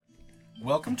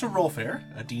welcome to Rollfair,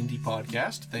 a D&D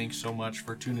podcast. Thanks so much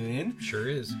for tuning in. Sure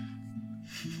is.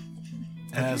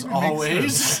 As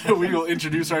always, we will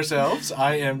introduce ourselves.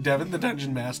 I am Devin, the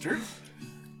Dungeon Master.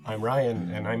 I'm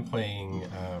Ryan, and I'm playing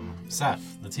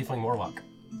Seth, the Tiefling Warlock.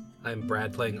 I'm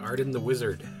Brad playing Arden the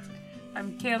Wizard.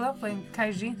 I'm Kayla playing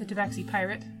Kaiji, the Tabaxi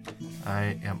Pirate.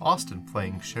 I am Austin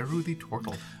playing Sheru the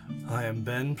Turtle. I am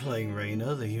Ben playing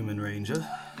Reyna, the Human Ranger.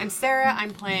 I'm Sarah.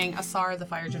 I'm playing Asar, the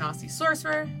Fire Genasi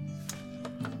Sorcerer.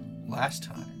 Last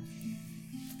time,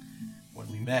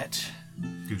 when we met,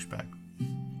 Douchebag.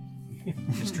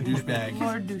 Mr. Douchebag,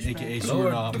 Lord Douchebag. aka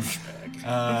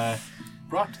Surinam,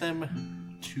 brought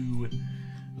them to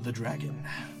the dragon,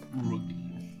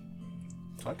 Urrogdien.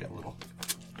 So I've got a little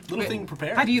thing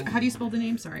prepared. How do you spell the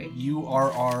name? Sorry.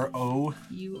 Urrogdien.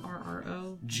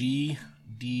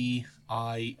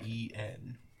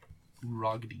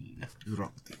 Urrogdien.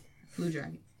 Blue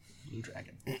Dragon. Blue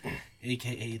Dragon.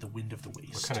 AKA the Wind of the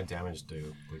Waste. What kind of damage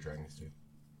do blue dragons do?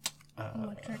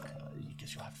 Electric. I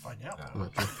guess you'll have to find out.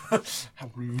 How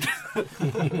rude.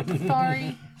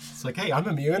 Sorry. It's like, hey, I'm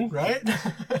immune, right?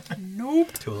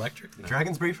 Nope. To electric? No.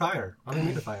 Dragons breathe fire. I'm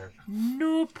immune to fire.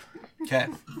 Nope. Okay.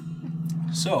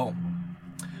 So,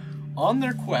 on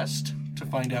their quest to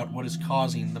find out what is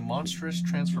causing the monstrous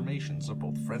transformations of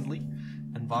both friendly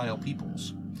and vile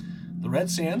peoples, the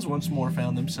Red Sands once more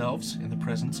found themselves in the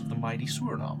presence of the mighty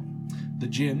Surinam, the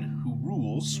Jinn who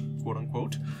rules,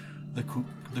 quote-unquote, the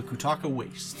Kutaka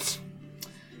Wastes.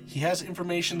 He has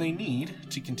information they need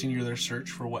to continue their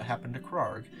search for what happened to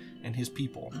Krarg and his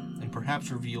people, and perhaps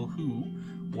reveal who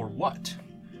or what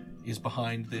is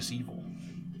behind this evil.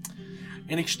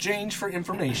 In exchange for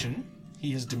information,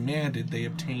 he has demanded they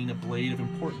obtain a blade of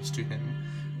importance to him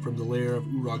from the Lair of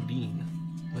Urrogdien,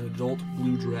 an adult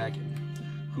blue dragon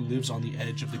who lives on the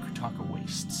edge of the Kutaka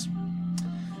Wastes.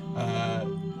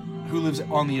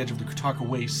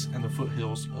 And the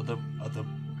foothills of the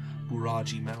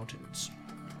Buraji Mountains.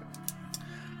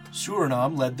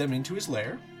 Surinam led them into his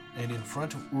lair, and in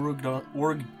front of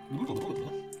Urrogdien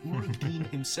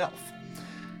himself,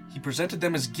 he presented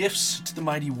them as gifts to the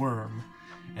mighty worm,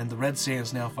 and the Red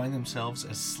Sands now find themselves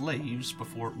as slaves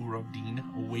before Urrogdien,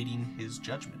 awaiting his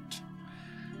judgment.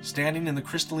 Standing in the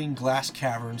crystalline glass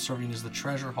cavern serving as the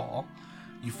treasure hall,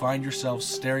 you find yourselves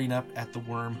staring up at the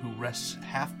worm who rests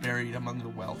half buried among the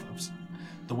wealth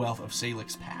of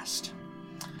Salix's past.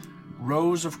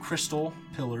 Rows of crystal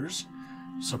pillars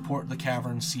support the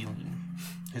cavern ceiling.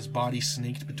 His body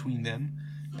snaked between them,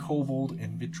 Kobold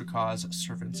and Vitrika's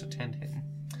servants attend him,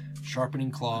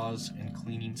 sharpening claws and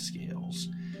cleaning scales.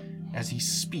 As he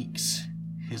speaks,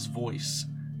 his voice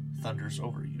thunders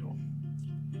over you.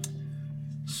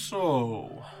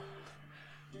 So,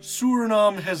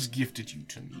 Surinam has gifted you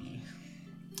to me.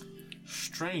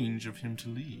 Strange of him to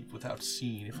leave without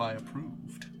seeing if I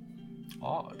approved.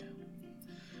 Odd.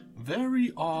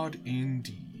 Very odd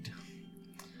indeed.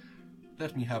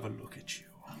 Let me have a look at you.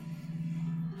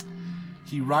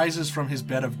 He rises from his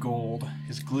bed of gold,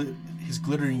 his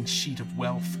glittering sheet of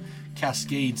wealth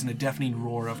cascades in a deafening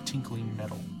roar of tinkling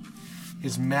metal.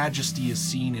 His majesty is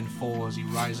seen in full as he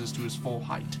rises to his full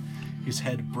height, his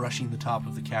head brushing the top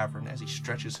of the cavern as he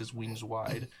stretches his wings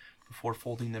wide before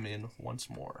folding them in once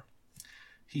more.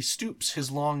 He stoops his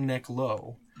long neck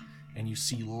low, and you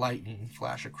see lightning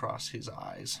flash across his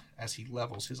eyes as he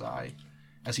levels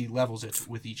it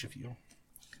with each of you.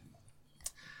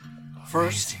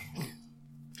 First,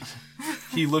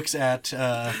 he looks at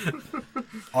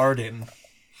Arden.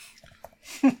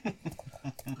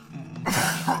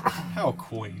 How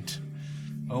quaint.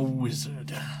 A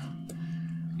wizard.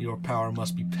 Your power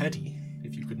must be petty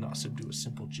if you could not subdue a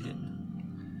simple djinn.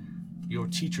 Your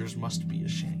teachers must be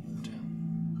ashamed.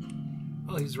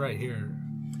 Well, he's right here.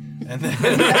 And then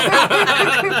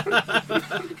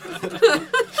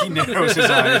he narrows his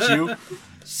eye at you.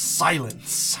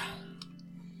 Silence.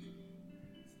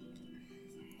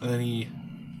 And then he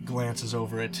glances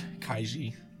over at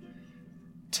Kaiji.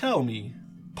 Tell me,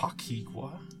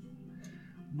 Pakigwa,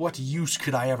 what use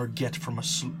could I ever get from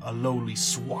a lowly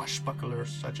swashbuckler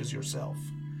such as yourself?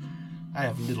 I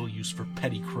have little use for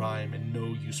petty crime and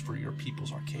no use for your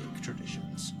people's archaic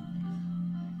traditions.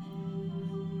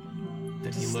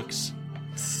 Then he looks...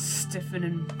 Stiffen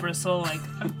and bristle, like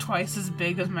twice as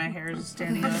big as my hair is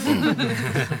standing up.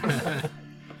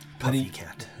 Puffy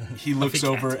cat. He looks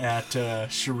over at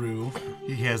Sheru.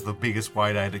 He has the biggest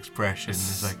wide-eyed expression.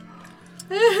 He's like,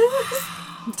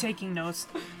 I'm taking notes.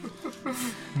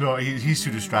 no, he's too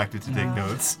distracted to take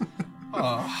notes.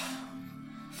 A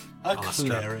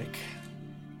cleric.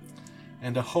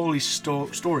 And a holy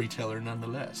storyteller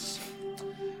nonetheless.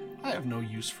 I have no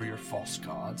use for your false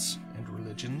gods and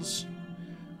religions.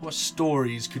 What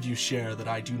stories could you share that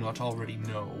I do not already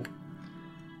know?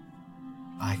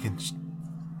 I can.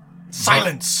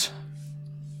 Silence!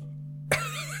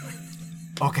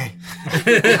 Okay.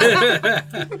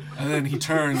 And then he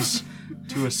turns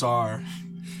to Asar.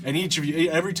 And each of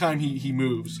you, every time he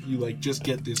moves, you like just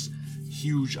get this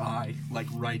huge eye, like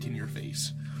right in your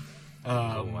face.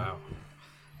 Oh, wow.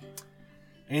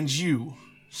 And you,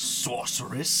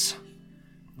 sorceress,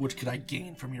 what could I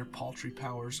gain from your paltry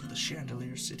powers of the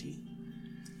Chandelier City?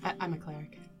 I'm a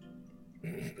cleric.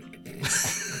 He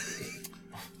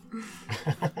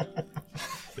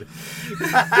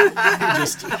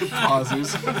just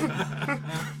pauses.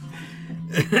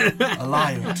 A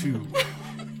liar, too.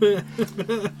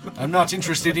 I'm not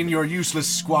interested in your useless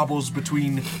squabbles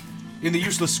between...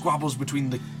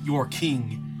 your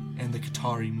king and the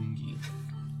Qatari Mungi.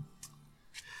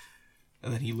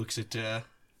 And then he looks at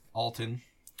Alton.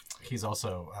 He's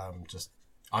also just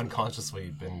unconsciously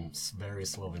been very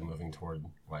slowly moving toward,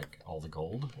 like, all the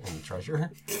gold and the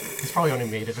treasure. He's probably only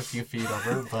made it a few feet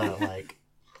over, but, like...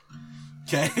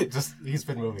 Okay. Just, he's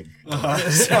been moving.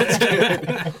 Sounds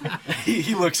good.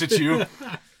 He looks at you.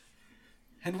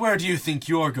 And where do you think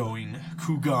you're going,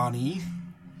 Kugani?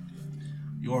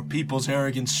 Your people's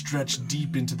arrogance stretched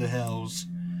deep into the hells.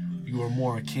 You are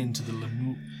more akin to the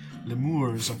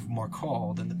lemurs of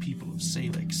Markal than the people of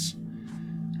Salix.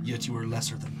 Yet you are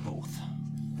lesser than both.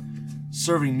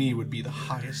 Serving me would be the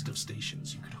highest of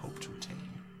stations you could hope to attain.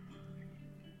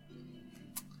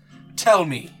 Tell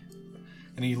me,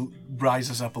 and he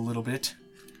rises up a little bit,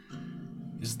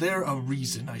 is there a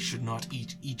reason I should not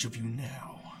eat each of you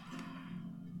now?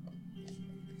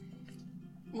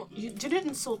 Well, you didn't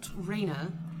insult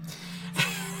Reyna.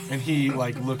 And he,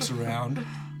 like, looks around.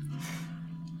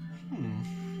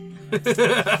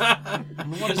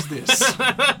 And what is this?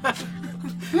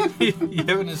 You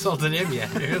haven't insulted him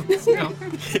yet. Let's go.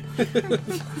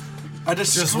 A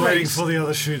disgrace. Just waiting for the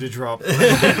other shoe to drop.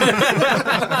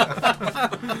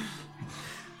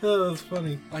 Oh, that's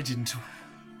funny. I didn't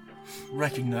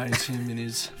recognize him in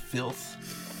his filth.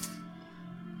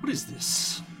 What is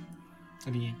this?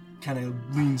 And he kind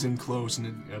of leans in close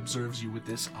and observes you with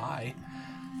this eye.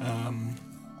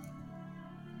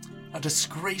 A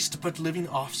disgraced but living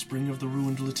offspring of the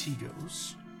ruined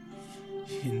Latigos.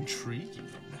 Intriguing.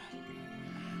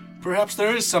 Perhaps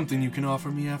there is something you can offer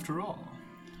me after all.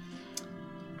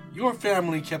 Your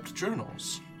family kept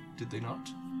journals, did they not?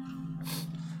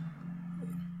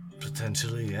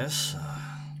 Potentially, yes.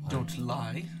 Don't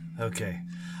lie. Okay.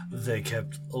 They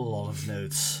kept a lot of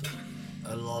notes,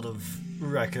 a lot of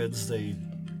records. They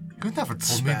You never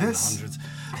told me span this. hundreds.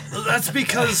 That's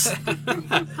because,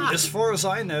 as far as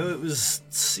I know, it was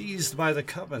seized by the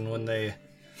Coven when they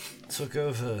took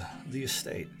over the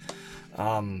estate.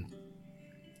 I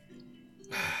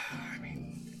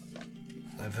mean,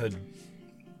 I've heard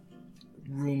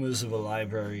rumors of a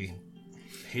library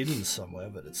hidden somewhere,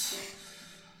 but its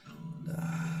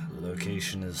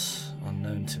location is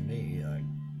unknown to me.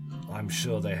 I'm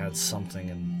sure they had something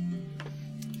in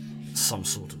some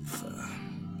sort of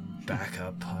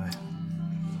backup.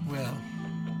 Well,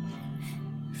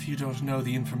 if you don't know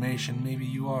the information, maybe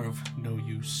you are of no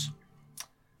use.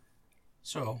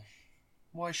 So,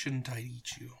 why shouldn't I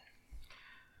eat you?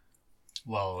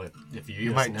 Well, if you eat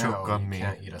You us might now, choke on you me.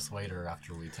 can't eat us later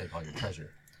after we take all your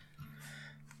treasure.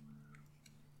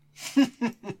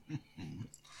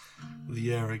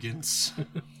 The arrogance.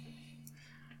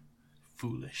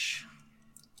 Foolish.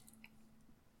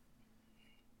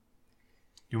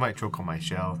 You might choke on my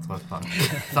shell, so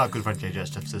it's not good for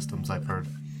digestive systems, I've heard.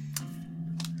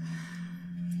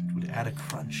 It would add a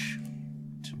crunch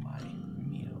to my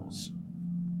meals.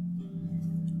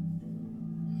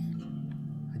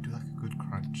 I do like a good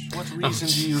crunch. What reason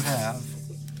do you have?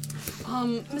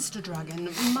 Mr. Dragon,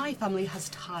 my family has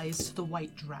ties to the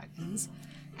White Dragons,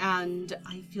 and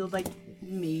I feel like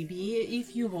maybe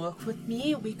if you work with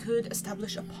me, we could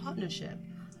establish a partnership.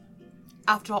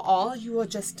 After all, you are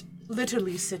just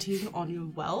literally sitting on your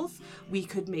wealth. We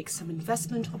could make some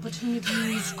investment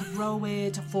opportunities, grow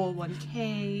it, a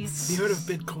 401k. You heard of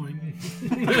Bitcoin?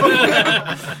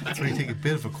 That's where you take a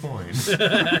bit of a coin.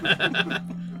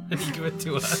 And you give it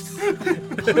to us.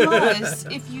 Plus,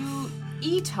 if you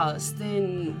eat us,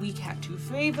 then we can't do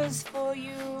favors for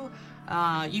you.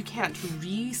 You can't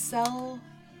resell,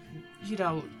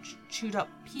 chewed up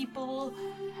people.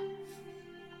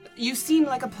 You seem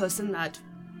like a person that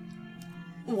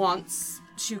wants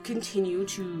to continue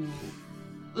to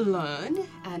learn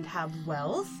and have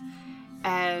wealth,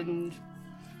 and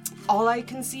all I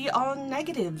can see are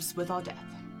negatives with our death.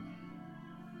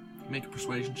 Make a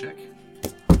persuasion check.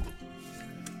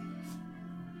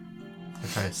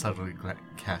 try to subtly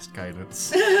cast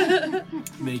guidance.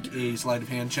 Make a sleight of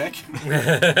hand check.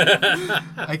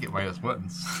 I get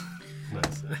 -1s.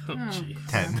 Nice. Oh, gee.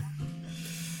 10.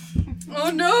 Oh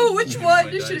no, which one?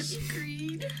 my It should dice. have been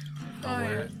green. Oh,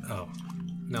 where? Oh.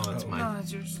 No, that's Oh, mine.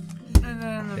 it's yours. And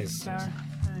then the His. star.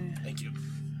 Oh, yeah. Thank you.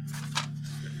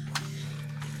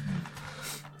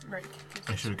 Right.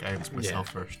 I should have guided myself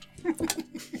first.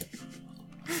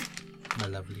 My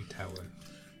lovely tower.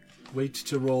 Wait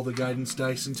to roll the guidance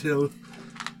dice until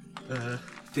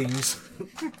things.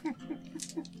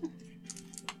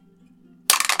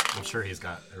 I'm sure he's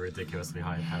got a ridiculously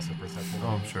high passive perception. Oh,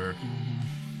 I'm sure.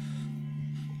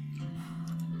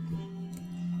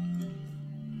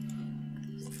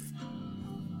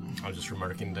 I'm just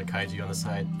remarking to Kaiji on the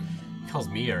side. He calls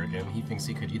me arrogant. He thinks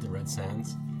he could eat the red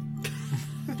sands.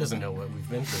 He doesn't know what we've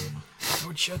been through.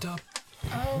 Don't shut up.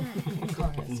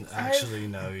 Actually,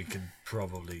 no, he could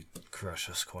probably crush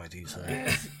us quite easily.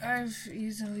 I've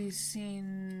easily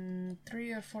seen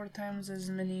 3 or 4 times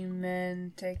as many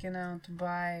men taken out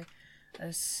by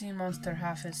a sea monster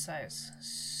half his size.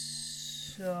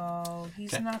 So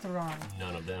he's Okay. not wrong.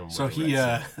 None of them. So were he,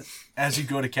 red sands. as you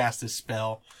go to cast this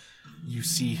spell, you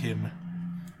see him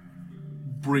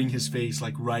bring his face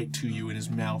like right to you, and his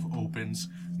mouth opens.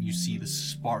 You see the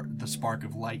spark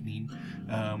of lightning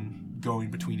going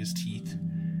between his teeth.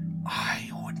 I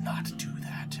would not do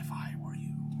that if I were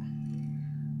you.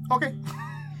 Okay.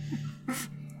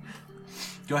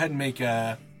 Go ahead and make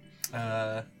a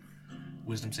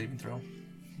wisdom saving throw.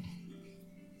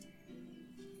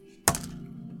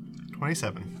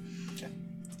 27. Okay.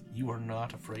 You are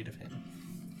not afraid of him.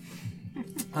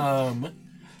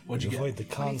 What'd you get? Avoid the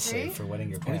con save for wetting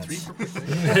your 23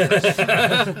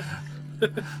 pants.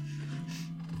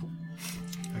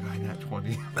 I got a nat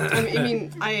 20. I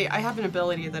mean, I have an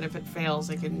ability that if it fails,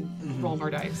 I can roll more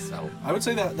dice. So I would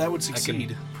say that would I can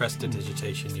succeed.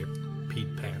 prestidigitation your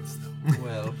peed pants, though.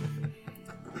 Well,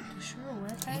 Sure,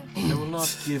 where I? I will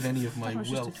not give any of my That was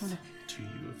just a wealth tunic. to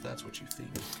you if that's what you think.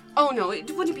 oh no, it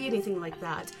wouldn't be anything like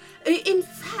that. In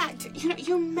fact,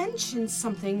 you mentioned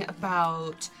something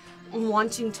about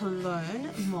wanting to learn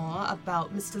more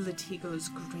about Mr. Latigo's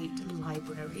great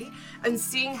library and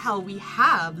seeing how we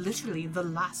have literally the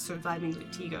last surviving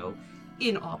Latigo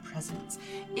in our presence.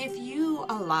 If you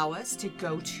allow us to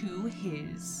go to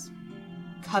his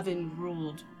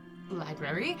coven-ruled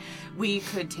library, we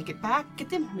could take it back, get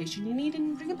the information you need,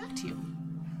 and bring it back to you.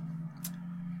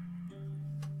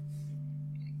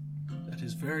 That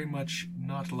is very much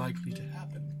not likely to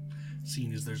happen,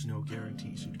 seeing as there's no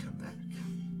guarantees you'd come back.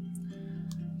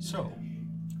 So,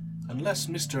 unless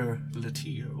Mr.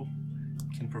 Latigo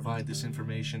can provide this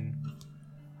information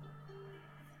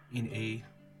in a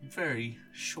very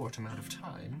short amount of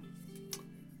time,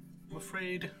 I'm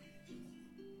afraid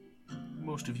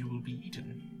most of you will be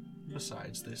eaten,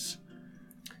 besides this.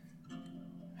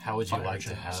 How would you Fire like to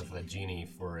jazz. have a genie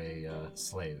for a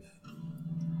slave?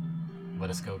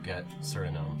 Let us go get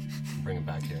Suriname. Bring him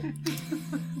back here.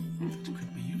 It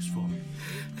could be useful.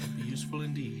 Could be useful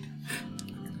indeed.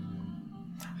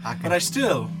 I can, But I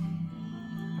still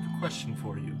have a question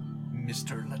for you,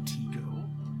 Mr. Latigo.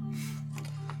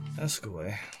 Ask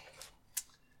away.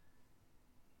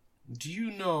 Do you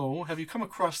know, have you come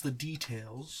across the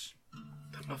details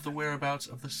of the whereabouts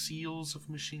of the seals of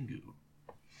Mishingu?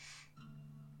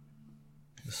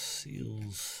 The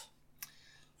seals.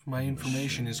 If my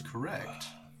information is correct,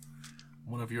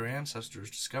 one of your ancestors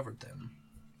discovered them.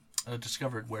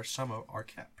 Discovered where some are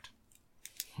kept.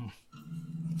 can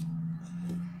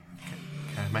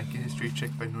I make a history check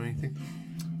if I know anything?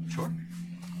 Sure.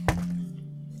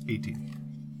 18.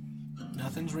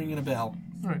 Nothing's ringing a bell.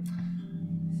 Alright.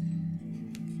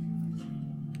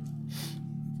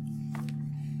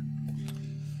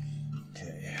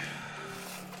 Okay.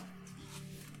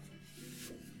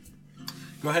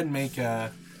 Go ahead and make I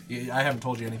haven't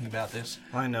told you anything about this.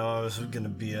 I know I was gonna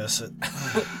BS it.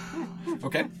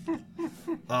 Okay.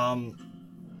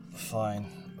 Fine.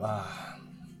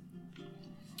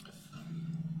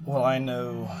 What I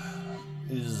know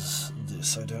is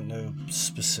this. I don't know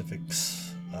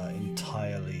specifics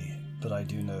entirely, but I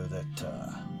do know that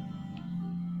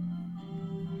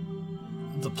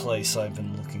the place I've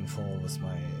been looking for with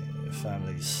my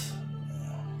family's,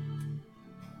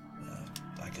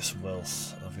 I guess,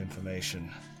 wealth of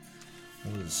information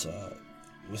was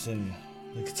within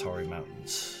the Qatari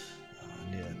Mountains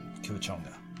near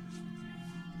Kiwachonga.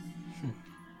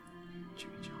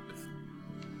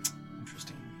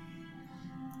 Interesting.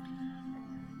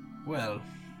 Well,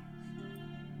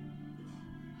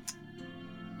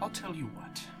 I'll tell you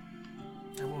what.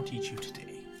 I won't eat you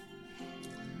today.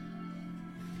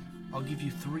 I'll give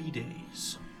you 3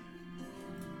 days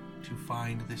to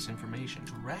find this information,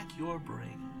 to rack your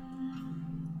brain.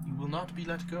 You will not be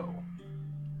let go.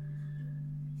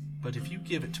 But if you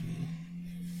give it to me,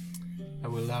 I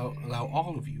will allow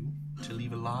all of you to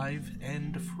leave alive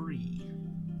and free.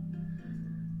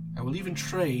 I will even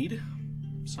trade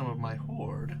some of my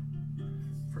hoard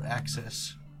for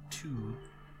access to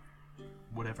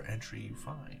whatever entry you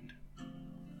find.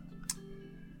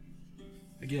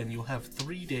 Again, you'll have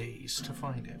 3 days to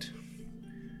find it.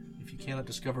 If you cannot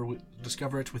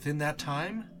discover it within that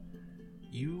time,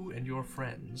 you and your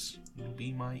friends will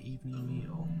be my evening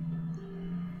meal.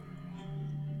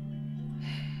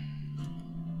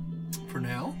 For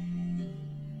now,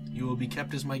 you will be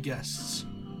kept as my guests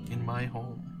in my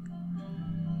home.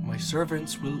 My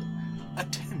servants will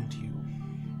attend you.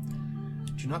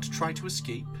 Do not try to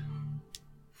escape.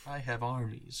 I have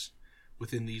armies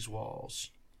within these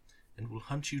walls, and will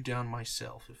hunt you down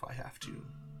myself if I have to.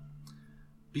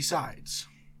 Besides,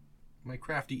 my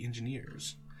crafty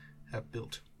engineers have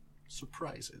built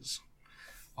surprises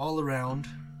all around,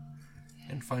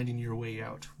 and finding your way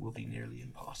out will be nearly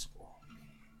impossible.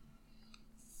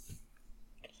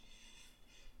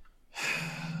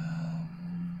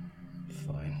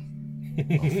 Fine.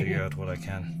 I'll figure out what I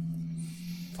can.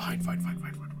 Fine.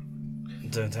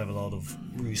 Don't have a lot of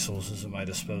resources at my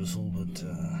disposal, but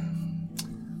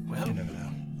Well, you never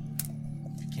know.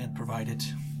 if you can't provide it,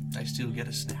 I still get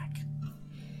a snack.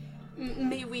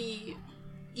 May we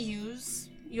use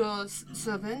your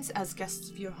servants as guests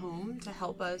of your home to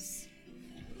help us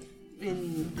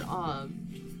in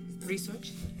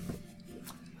research?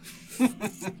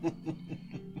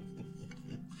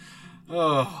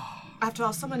 Oh, After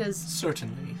all, someone is...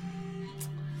 certainly.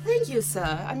 Thank you,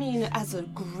 sir. I mean, as a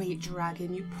great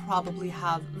dragon, you probably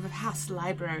have vast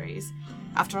libraries.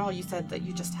 After all, you said that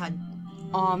you just had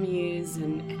armies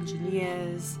and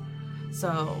engineers.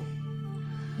 So,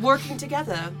 working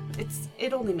together,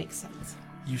 it only makes sense.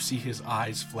 You see his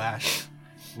eyes flash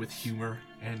with humor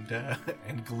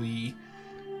and glee,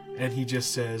 and he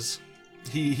just says,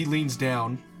 he leans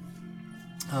down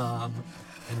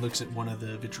and looks at one of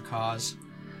the Vitricas.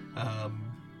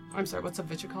 I'm sorry, what's a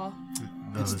vitriol?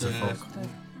 It's the folk.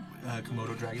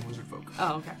 Komodo dragon wizard folk.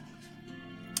 Oh, okay.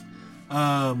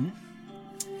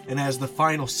 And as the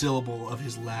final syllable of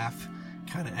his laugh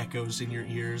kind of echoes in your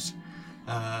ears,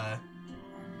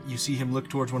 you see him look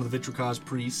towards one of the Vitrica's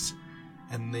priests,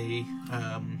 and they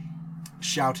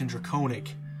shout in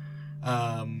Draconic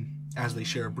as they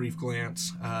share a brief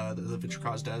glance. The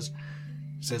Vitricas does.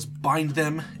 Says, "Bind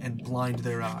them and blind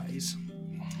their eyes."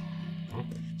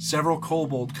 Several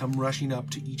kobold come rushing up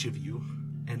to each of you,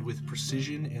 and with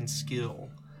precision and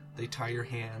skill, they tie your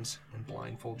hands and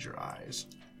blindfold your eyes.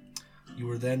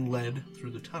 You are then led through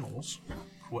the tunnels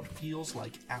for what feels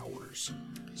like hours,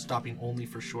 stopping only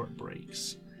for short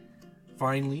breaks.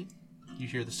 Finally, you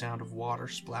hear the sound of water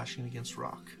splashing against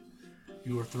rock.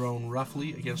 You are thrown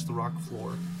roughly against the rocky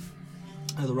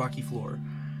floor.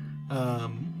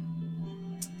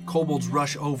 Kobolds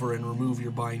rush over and remove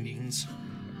your bindings.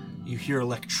 You hear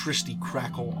electricity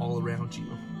crackle all around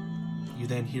you. You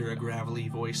then hear a gravelly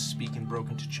voice speak in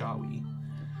broken T'Chawi.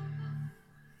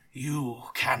 You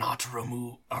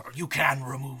can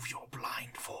remove your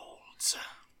blindfolds.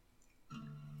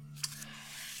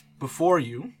 Before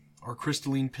you are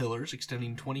crystalline pillars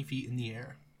extending 20 feet in the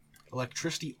air.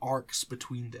 Electricity arcs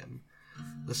between them.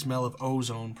 The smell of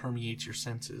ozone permeates your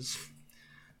senses.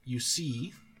 You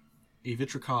see a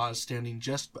Vitricaz standing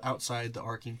just outside the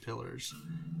arcing pillars.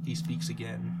 He speaks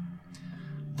again.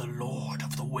 The Lord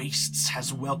of the Wastes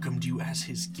has welcomed you as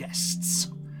his guests.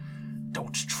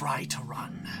 Don't try to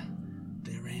run.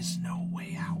 There is no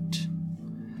way out.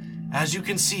 As you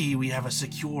can see, we have a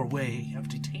secure way of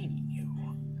detaining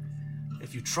you.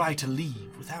 If you try to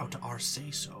leave without our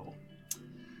say-so,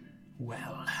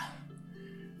 well...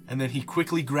 And then he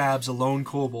quickly grabs a lone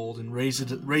kobold and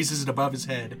raises it above his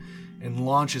head and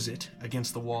launches it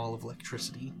against the wall of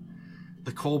electricity.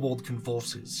 The kobold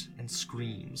convulses and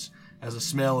screams as a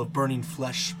smell of burning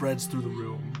flesh spreads through the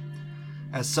room.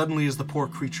 As suddenly as the poor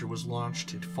creature was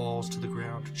launched, it falls to the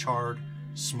ground, charred,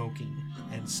 smoking,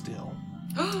 and still.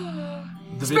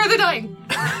 Spare the dying!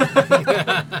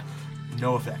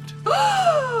 No effect.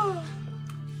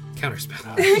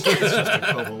 Counterspell. It's just a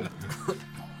kobold.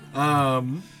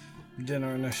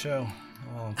 Dinner and a show.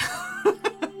 Well,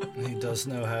 he does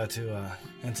know how to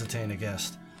entertain a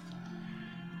guest.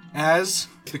 As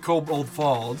the kobold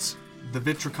falls, the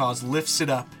Vitricaz lifts it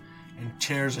up and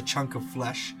tears a chunk of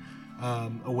flesh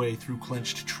away through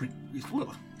clenched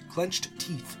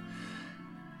teeth.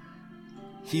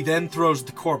 He then throws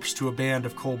the corpse to a band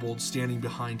of kobolds standing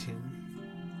behind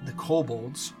him. The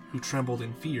kobolds, who trembled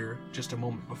in fear just a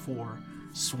moment before,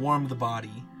 swarm the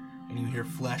body, and you hear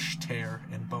flesh tear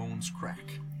and bones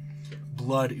crack.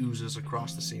 Blood oozes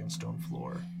across the sandstone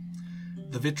floor.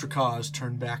 The Vitricaz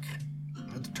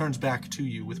turns back to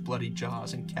you with bloody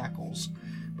jaws and cackles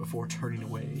before turning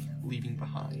away, leaving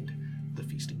behind the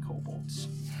feasting kobolds.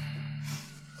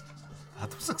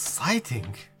 That was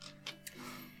exciting.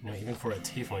 Even for a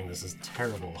tiefling, this is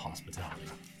terrible hospitality.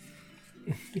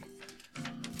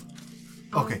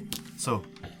 Okay, so,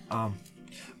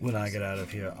 When I get out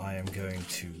of here, I am going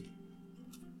to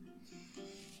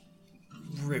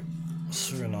rip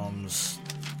Surinam's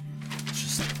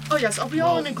just Oh yes, are we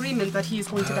all in agreement that he is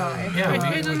going to die?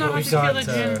 We don't know how to kill a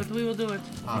djinn, but we will do it.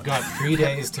 We've got 3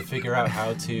 days to figure out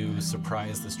how to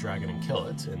surprise this dragon and kill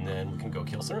it, and then we can go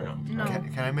kill Suriname. No.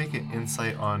 can I make an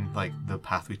insight on, like, the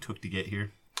path we took to get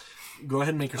here? Go ahead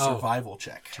and make a survival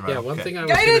check. Yeah, one Okay. thing I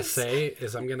was going to Guidance! say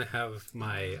is I'm going to have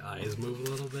my eyes move a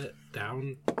little bit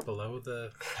down below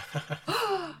the...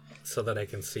 so that I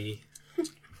can see.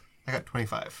 I got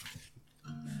 25.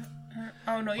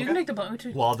 Oh no, you can take the bone.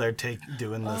 while they're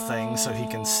doing the thing, so he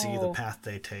can see the path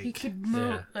they He take. could move,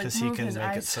 Yeah. like, Because he move can his make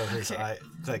eyes. it so his eye,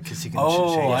 like, because he can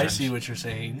Oh, change I it. see what you're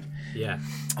saying. Yeah.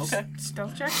 Okay,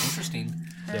 Stealth check. interesting.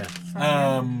 Yeah.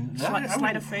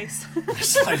 Sleight of face.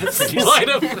 Sleight of face. Light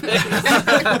up.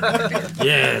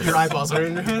 Yes. Your eyeballs are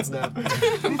in your hands now.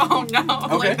 Oh no,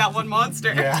 Okay. like that one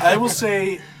monster. I will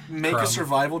say make a Crumb.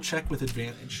 survival check with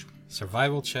advantage.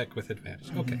 Survival check with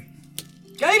advantage. Okay.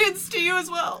 Guidance to you as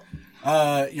well.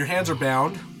 Your hands are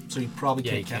bound, so you probably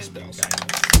Yeah, you can't cast can't do spells.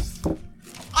 guidance.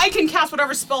 I can cast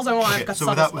whatever spells I want. I've Okay, got so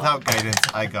subtle without spells. guidance,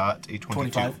 I got a 22.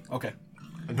 25? Okay.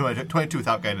 No, I got 22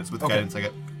 without guidance. With Okay. guidance, I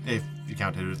got, if you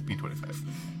counted, it would be 25.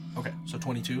 Okay, so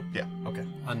 22? Yeah. Okay.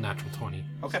 Unnatural 20.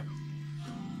 Okay.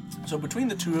 So between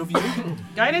the two of you,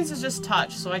 Guidance is just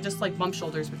touch, so I just like bump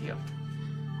shoulders with you.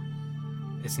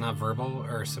 It's not verbal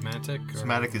or semantic? Or...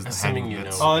 Somatic is the Assuming handling you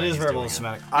bits. know. Oh, it is He's verbal doing and it.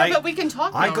 somatic. Yeah, but we can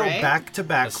talk I now, go right? back to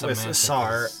back The with semantic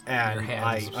Sar, is and your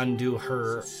I hands. undo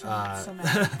her.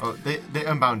 Oh, they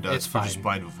unbound us. It's We're just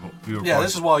fine. blind. We were yeah, blind.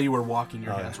 this is while you were walking,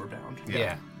 your hands were bound.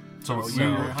 Yeah. So, So you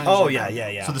your were, hands Oh were yeah, bound. yeah,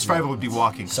 yeah. so the survivor would be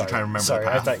walking. So Sorry, trying to remember sorry.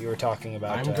 the I path. thought you were talking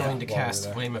about. I'm going to while we cast were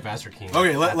there. Flame of Azrakeen.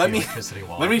 Okay, at let the me electricity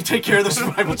wall. let me take care of the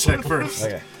survival check first.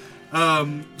 Okay.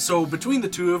 So between the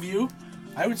two of you,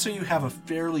 I would say you have a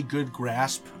fairly good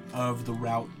grasp of the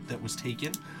route that was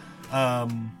taken.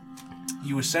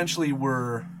 You essentially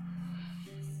were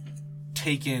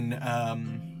taken,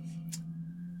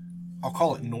 I'll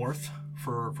call it north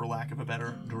for lack of a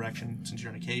better direction since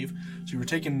you're in a cave. So you were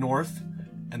taken north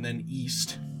and then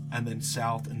east and then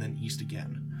south and then east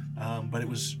again. But it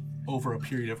was over a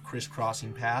period of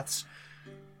crisscrossing paths,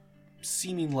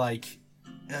 seeming like...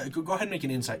 go ahead and make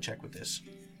an insight check with this.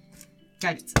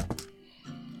 Guidance.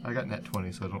 I got net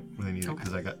 20, so I don't really need it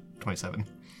because I got 27.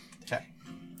 Okay.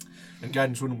 And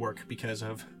guidance wouldn't work because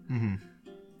of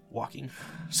walking.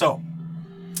 So,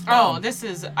 Oh, this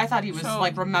is. I thought he was So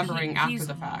like remembering after he's-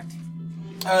 the fact.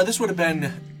 this would have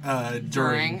been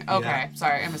during. Okay, yeah.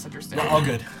 sorry, I misunderstood. No, all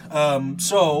good.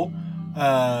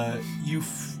 You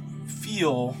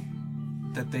feel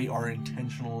that they are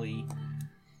intentionally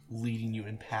leading you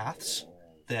in paths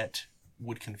that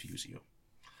would confuse you.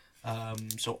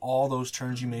 So all those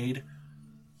turns you made,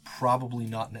 probably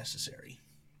not necessary.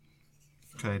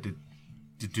 Okay, I did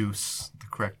deduce the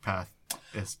correct path.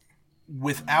 Yes.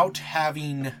 Without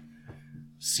having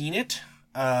seen it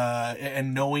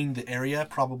and knowing the area,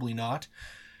 probably not.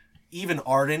 Even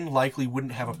Arden likely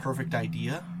wouldn't have a perfect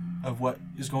idea of what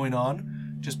is going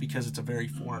on, just because it's a very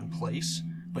foreign place.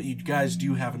 But you guys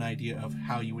do have an idea of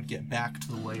how you would get back to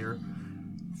the lair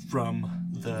from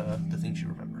the things you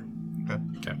remember.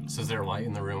 Okay. So is there a light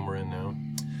in the room we're in now?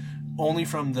 Only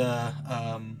from the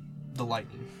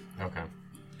lightning. Okay.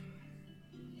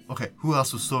 Okay, who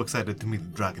else was so excited to meet the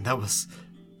dragon? That was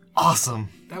awesome.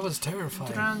 That was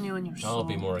terrifying. Drown you in your soul. I'll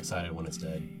be more excited when it's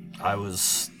dead. I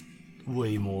was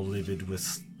way more livid with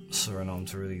Suriname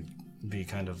to really be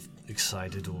kind of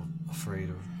excited or afraid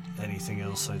of anything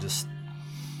else. I just.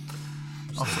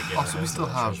 Also, we still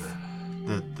have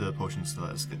the potions to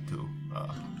let us get to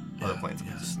other planes.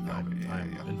 Yes, No, I'm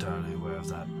yeah. entirely aware of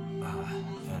that.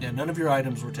 And Yeah, none of your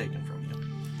items were taken from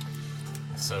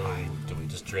you. So, do we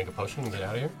just drink a potion and get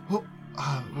out of here? Well,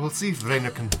 we'll see if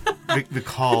Rainer can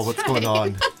recall what's going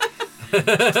on. Well,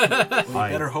 you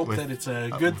better hope with- that it's a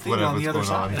good thing on whatever's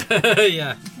the other going side. on.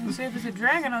 Yeah. Let's see if there's a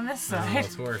dragon on this No, side.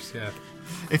 it's worse, yeah.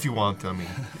 If you want, I mean.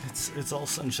 it's all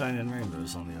sunshine and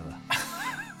rainbows on the other.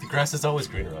 The grass is always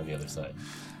greener on the other side.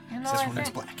 You know, Except I when it's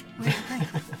think black.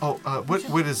 Oh,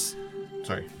 what is?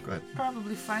 Sorry, go ahead.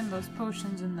 probably find those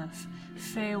potions in the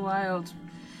Feywild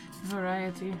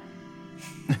variety.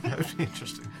 That would be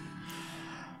interesting.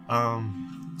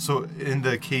 So in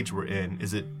the cage we're in,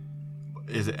 is it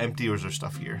empty or is there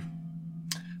stuff here?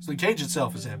 So the cage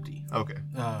itself is empty. Okay.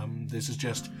 This is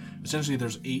just essentially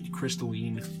there's 8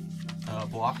 crystalline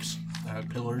blocks,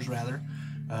 pillars rather.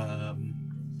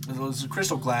 There's a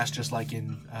crystal glass just like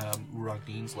in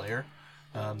Urrogdien's lair,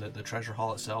 the treasure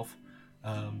hall itself.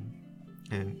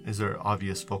 And is there an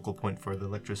obvious focal point for the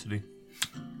electricity?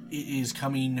 It is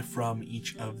coming from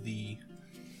each of the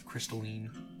crystalline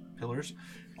pillars,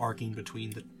 arcing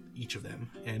between each of them,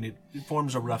 and it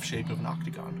forms a rough shape of an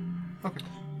octagon. Okay.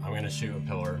 I'm gonna shoot a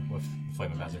pillar with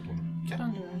Flame of Azure.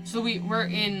 Don't do it. So we're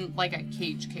in like a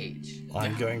cage.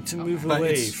 I'm going to move But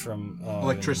away it's from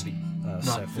electricity, not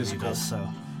not physical. So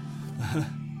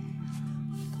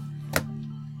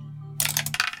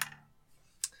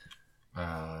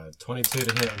 22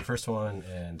 to hit on the first one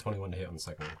and 21 to hit on the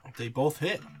second one. They both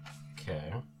hit.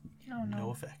 Okay. No.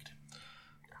 No effect.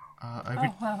 Oh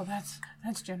wow,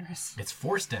 that's generous. It's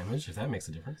force damage, if that makes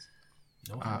a difference.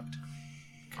 No effect.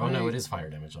 Oh no, it is fire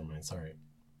damage on mine, sorry.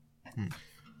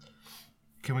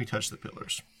 Can we touch the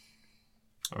pillars?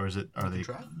 Or are they?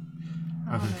 Try.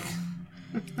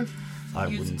 I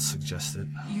wouldn't suggest it.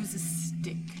 Use a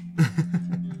stick.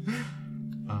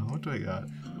 What do I got?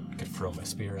 I could throw my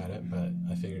spear at it, but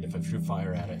I figured if I threw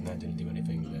fire at it and that didn't do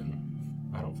anything, then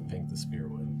I don't think the spear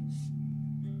would.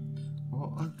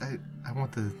 Well, I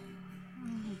want to.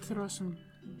 Throw some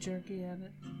jerky at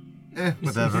it.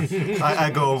 Whatever. I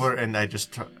go over and I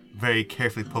just very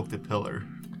carefully poke the pillar.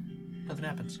 Nothing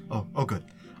happens. Oh, good.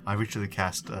 I reach to the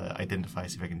cast identify,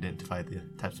 see if I can identify the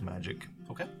types of magic.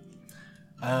 Okay.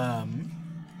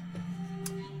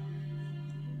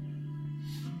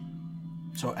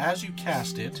 So as you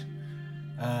cast it,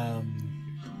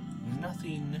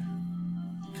 nothing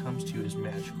comes to you as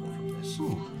magical from this.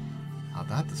 Ooh, now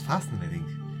that is fascinating.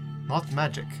 Not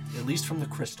magic. At least from the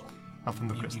crystal. Not from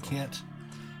the You crystal. can't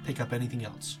pick up anything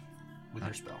else with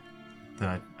your spell.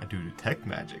 Then I do detect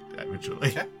magic ritually.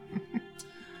 Okay.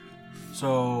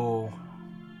 So,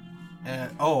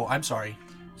 I'm sorry.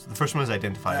 So the first one is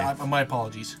identify. My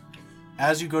apologies.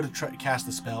 As you go to cast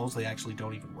the spells, they actually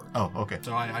don't even work. Oh, okay.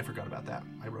 So I forgot about that.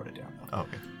 I wrote it down. Oh,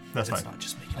 okay. That's It's fine. not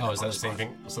just making. Oh, is that the same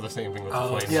thing? So the same thing with the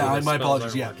Oh, flame? Yeah, So the my spells apologies.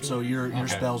 aren't Yeah, working? so your Okay.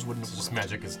 spells wouldn't So have just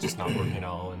worked. magic is just not working at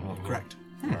all. And Correct.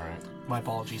 Alright. My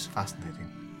apologies. Fascinating.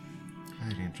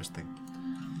 Very interesting.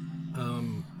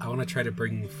 I want to try to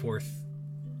bring forth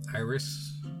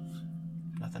Iris.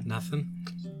 Nothing. Nothing.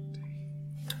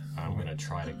 I'm gonna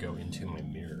try to go into my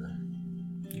mirror.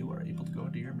 You are able to go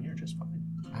into your mirror just fine.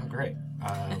 Oh, great.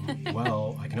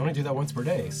 Well, I can only do that once per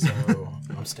day, so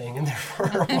I'm staying in there for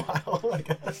a while, I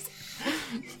guess.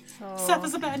 So Seth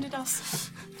has abandoned us.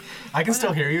 I can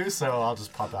still hear you, so I'll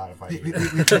just pop out if I need it.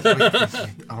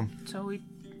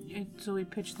 So we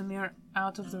pitch the mirror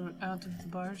out of the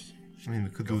bars. I mean, we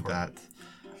could do that.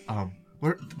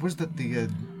 Where's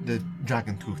the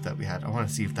dragon tooth that we had? I want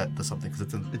to see if that does something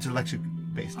because it's electric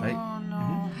based, right? Oh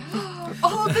no!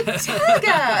 Oh, the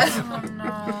dagger! Oh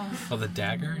no! Oh, the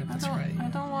dagger? That's right. I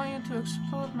don't want you to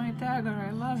explode my dagger.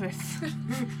 I love it.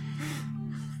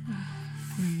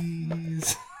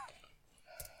 Please.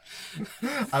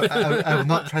 I will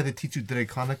not try to teach you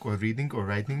Draconic or reading or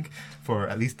writing for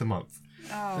at least a month.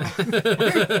 Oh,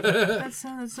 that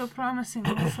sounded so promising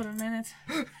for a minute.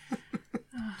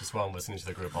 Just while I'm listening to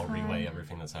the group, I'll relay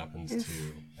everything that's happened to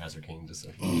Azure King. Just so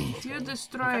If you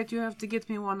destroy it, you have to get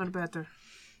me one or better.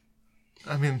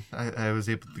 I mean, I was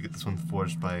able to get this one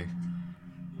forged by.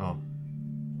 Oh.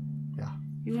 Yeah.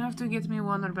 You have to get me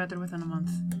one or better within a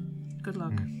month. Good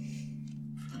luck.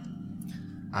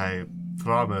 I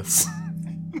promise.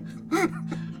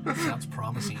 Sounds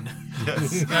promising.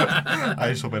 Yes. I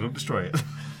just hope I don't destroy it.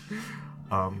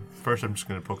 First, I'm just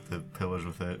going to poke the pillars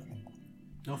with it.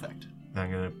 No effect. Then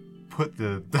I'm going to put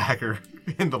the dagger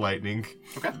in the lightning.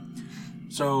 Okay.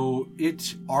 So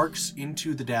it arcs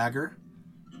into the dagger.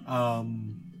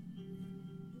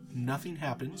 Nothing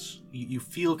happens. You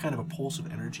feel kind of a pulse of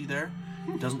energy there.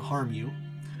 It doesn't harm you.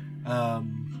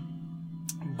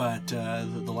 But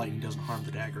the lightning doesn't harm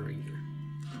the dagger either.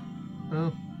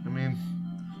 Well, I mean,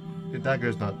 the dagger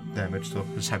is not damaged, so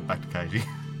just head back to Kaiji.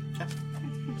 Okay.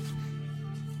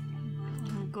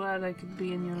 I'm glad I could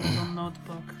be in your little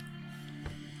notebook.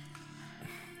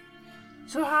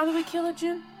 So how do we kill it,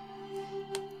 Jin?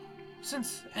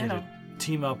 Since, you know,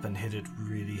 Team up and hit it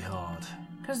really hard.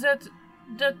 because that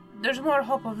there's more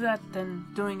hope of that than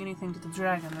doing anything to the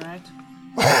dragon, right?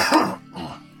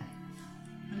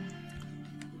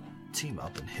 team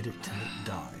up and hit it till it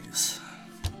dies.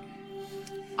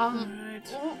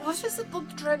 What is it the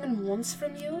dragon wants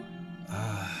from you?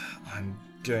 I'm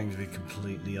going to be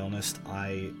completely honest.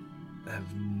 I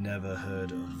have never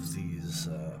heard of these.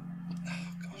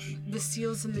 The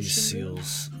seals and the These Shingu?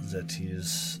 seals that he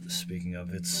is speaking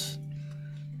of. It's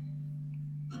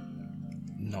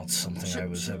not something I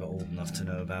was ever old enough to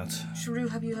know about. Shrew,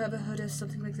 have you ever heard of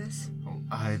something like this?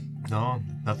 No,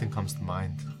 nothing comes to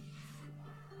mind.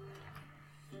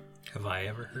 Have I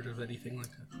ever heard of anything like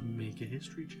that? Make a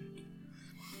history check.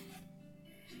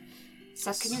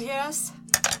 Seth, can you hear us?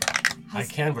 I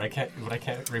can, but I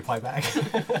can't reply back.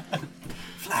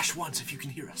 Flash once if you can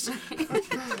hear us.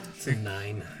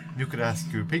 9. You could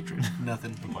ask your patron.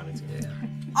 Nothing. Yeah.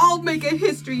 I'll make a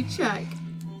history check.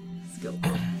 Skill.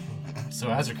 So,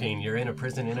 Azrakeen, you're in a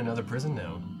prison in another prison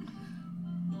now.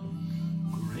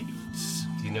 Great.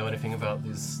 Do you know anything about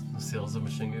these seals of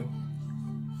Mashingu?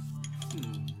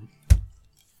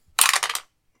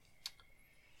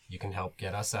 You can help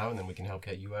get us out, and then we can help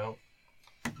get you out.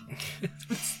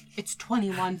 It's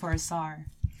 21 for a SAR.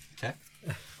 Okay.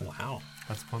 Wow.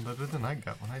 That's one better than I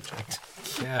got when I checked.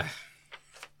 Yeah.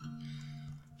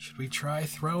 Should we try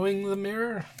throwing the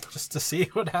mirror just to see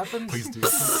what happens? Please do.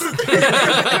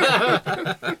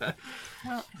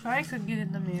 Well, if I could get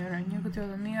in the mirror and you could throw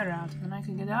the mirror out, and I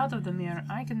could get out of the mirror,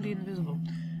 I can be invisible.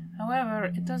 However,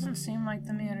 it doesn't seem like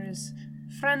the mirror is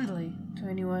friendly to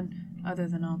anyone other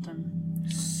than Alton.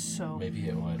 So Maybe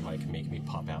it would make me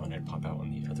pop out, and I'd pop out on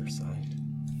the other side.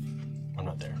 I'm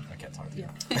not there. I can't talk to you.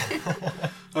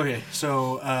 Okay,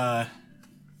 so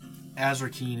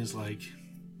Azrakeen is like,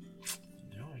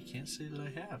 no, I can't say that I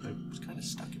have. I was kind of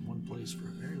stuck in one place for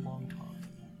a very long time.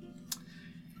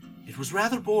 It was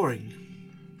rather boring.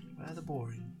 Rather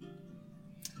boring.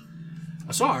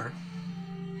 Asar,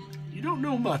 you don't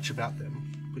know much about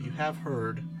them, but you have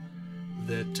heard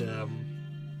that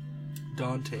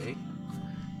Dante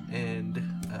and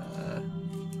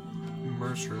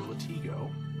Mercer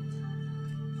Latigo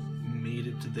made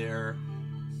it to their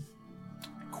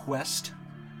quest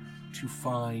to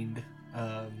find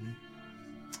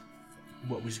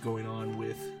what was going on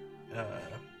with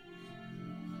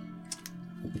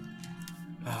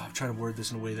I'm trying to word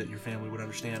this in a way that your family would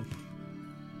understand.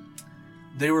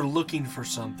 They were looking for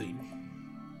something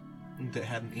that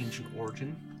had an ancient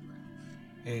origin,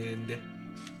 and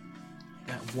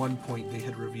at one point they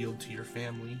had revealed to your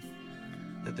family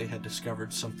that they had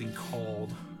discovered something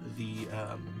called the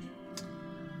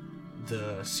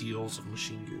seals of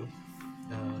Mashingu,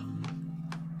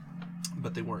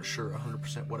 but they weren't sure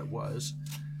 100% what it was.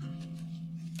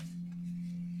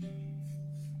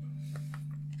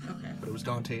 Okay. But it was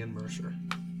Dante and Mercer.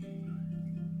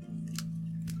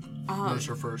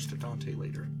 Mercer first, Dante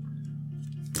later.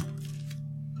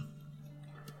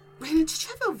 Raymond, did you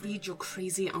ever read your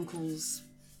crazy uncle's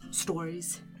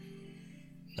stories?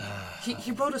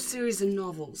 He wrote a series of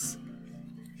novels.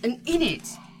 And in it,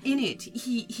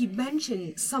 he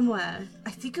mentioned somewhere,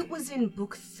 I think it was in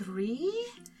book 3?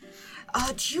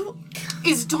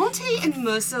 Is Dante and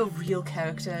Mercer real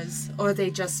characters? Or are they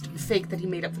just fake that he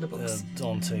made up for the books?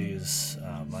 Dante is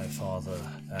my father,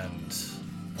 and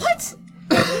What?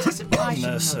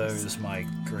 Mercer is my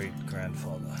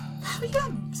great-grandfather. Oh, yeah,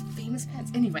 famous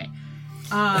pets. Anyway,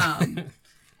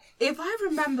 if I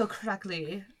remember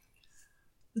correctly,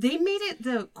 they made it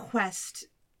the quest.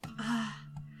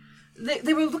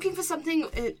 They were looking for something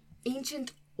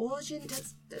ancient origin.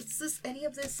 Does any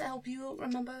of this help you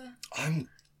remember? I'm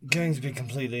going to be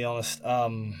completely honest. I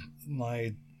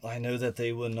know that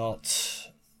they were not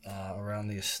around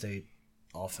the estate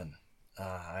often.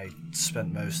 I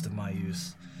spent most of my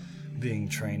youth being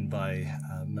trained by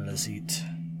Melazit.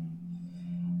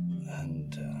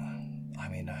 And,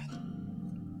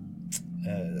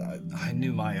 I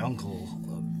knew my uncle,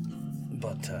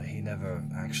 but he never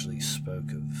actually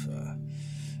spoke of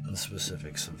the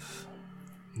specifics of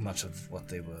much of what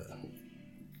they were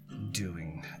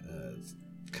doing.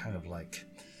 Kind of like,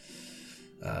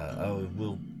 I'll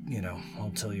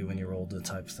tell you when you're older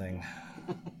type thing.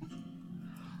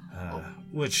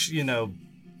 Which,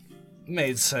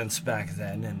 made sense back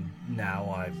then, and now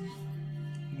I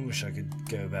wish I could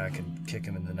go back and kick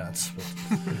him in the nuts. But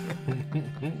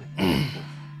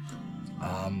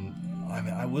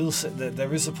I will say that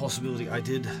there is a possibility. I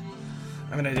did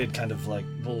kind of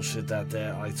bullshit that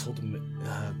there. I told him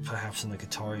perhaps in the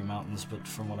Qatari Mountains, but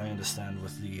from what I understand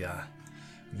with the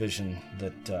vision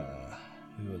that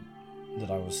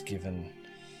I was given,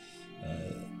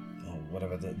 or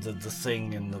whatever, the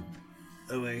thing in the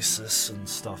oasis and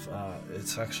stuff,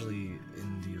 it's actually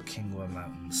in the Okingwa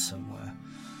Mountains somewhere.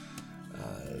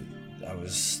 I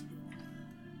was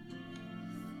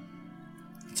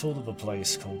told of a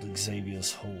place called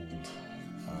Xavier's Hold.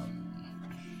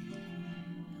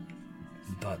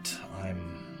 But I'm...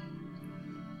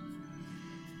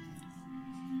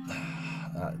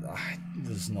 I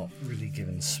was not really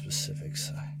given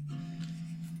specifics.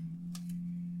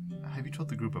 Have you told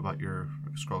the group about your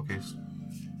scroll case?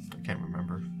 I can't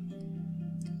remember.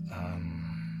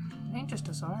 I think just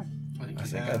us are.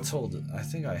 I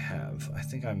think I have. I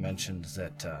think I mentioned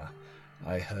that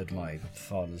I heard my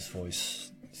father's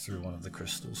voice through one of the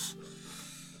crystals.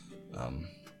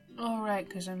 Oh, right,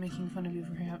 because I'm making fun of you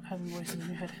for having voices in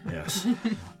your head. Yes.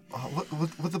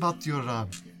 What about your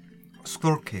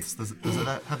scroll case? Does it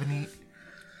have any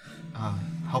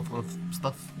helpful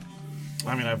stuff?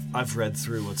 I mean, I've read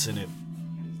through what's in it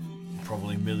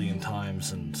probably a million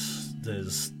times, and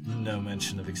there's no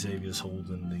mention of Xavier's Hold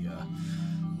in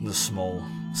the small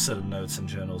set of notes and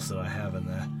journals that I have in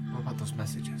there. What about those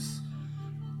messages?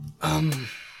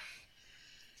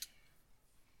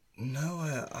 No,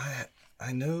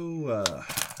 I know.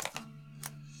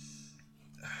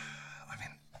 I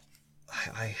mean,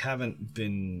 I haven't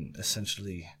been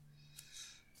essentially.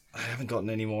 I haven't gotten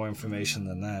any more information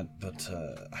than that, but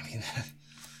I mean,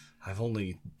 I've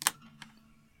only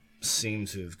seemed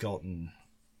to have gotten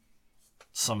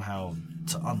somehow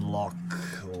to unlock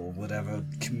or whatever,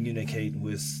 communicate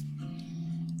with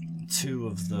two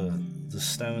of the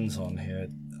stones on here.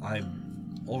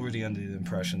 I'm already under the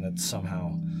impression that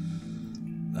somehow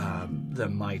there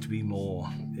might be more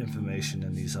information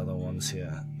in these other ones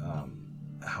here.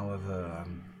 However,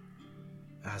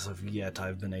 as of yet,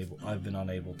 I've been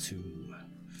unable to,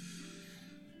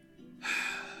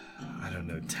 I don't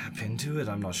know, tap into it.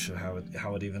 I'm not sure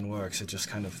how it even works. It just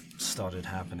kind of started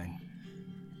happening.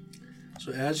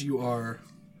 So as you are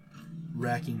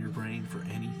racking your brain for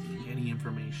anything, any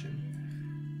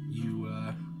information, you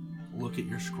look at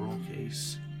your scroll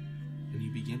case, and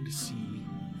you begin to see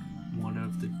one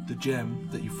of the gem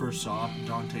that you first saw,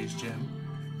 Dante's gem,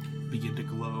 begin to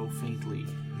glow faintly,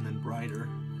 and then brighter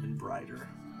and brighter.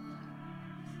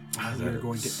 We're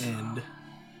going to end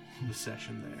the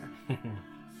session there.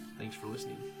 Thanks for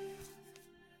listening.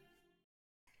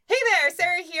 Hey there,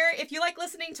 Sarah here. If you like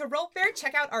listening to Roll Fair,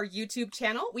 check out our YouTube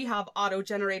channel. We have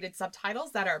auto-generated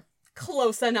subtitles that are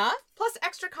close enough, plus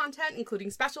extra content,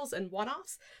 including specials and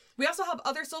one-offs. We also have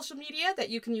other social media that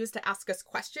you can use to ask us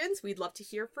questions. We'd love to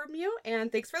hear from you,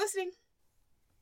 and thanks for listening.